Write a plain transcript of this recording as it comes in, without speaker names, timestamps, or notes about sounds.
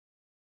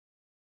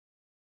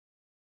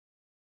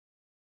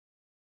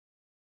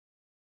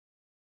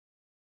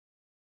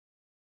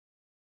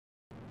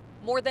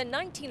More than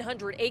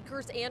 1,900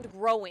 acres and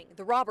growing.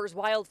 The Robbers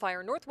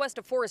wildfire northwest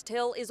of Forest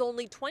Hill is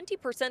only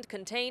 20%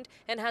 contained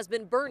and has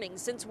been burning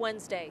since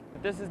Wednesday.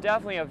 This is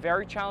definitely a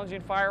very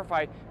challenging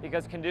firefight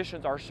because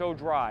conditions are so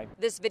dry.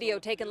 This video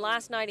taken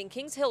last night in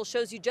Kings Hill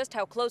shows you just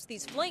how close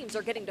these flames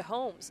are getting to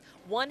homes.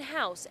 One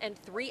house and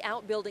 3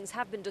 outbuildings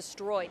have been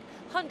destroyed.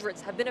 Hundreds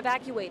have been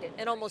evacuated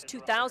and almost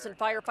 2,000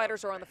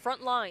 firefighters are on the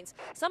front lines.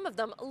 Some of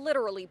them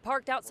literally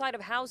parked outside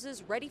of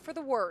houses ready for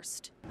the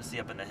worst. You see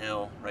up in the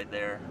hill right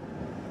there.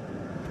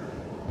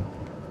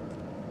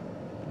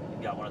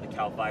 You've got one of the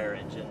CAL FIRE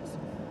engines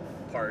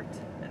parked,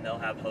 and they'll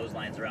have hose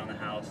lines around the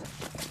house.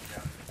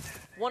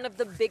 One of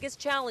the biggest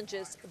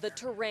challenges, the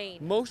terrain.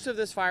 Most of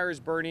this fire is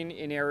burning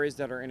in areas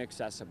that are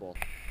inaccessible.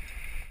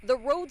 The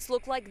roads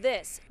look like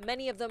this,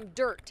 many of them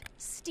dirt,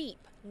 steep,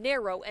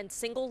 narrow, and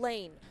single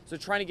lane. So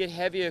trying to get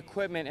heavy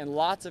equipment and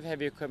lots of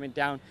heavy equipment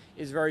down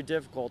is very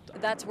difficult.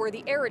 That's where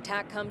the air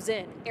attack comes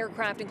in.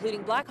 Aircraft,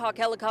 including Black Hawk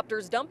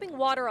helicopters, dumping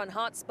water on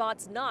hot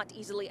spots not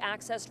easily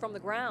accessed from the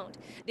ground.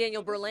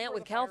 Daniel Berlant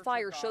with CAL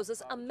FIRE shows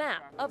us a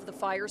map of the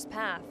fire's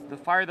path. The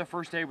fire the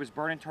first day was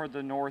burning toward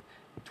the north,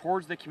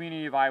 towards the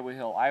community of Iowa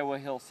Hill. Iowa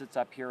Hill sits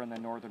up here in the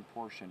northern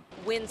portion.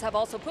 Winds have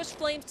also pushed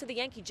flames to the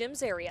Yankee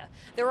Gyms area.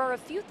 There are a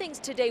few things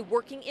today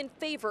working in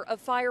favor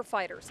of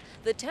firefighters.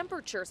 The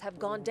temperatures have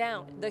gone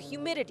down. The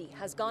humidity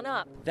has gone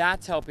up.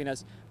 That's helping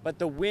us, but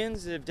the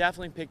winds have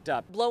definitely picked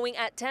up. Blowing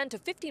at 10 to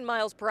 15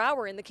 miles per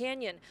hour in the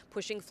canyon,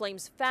 pushing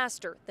flames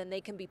faster than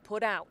they can be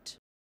put out.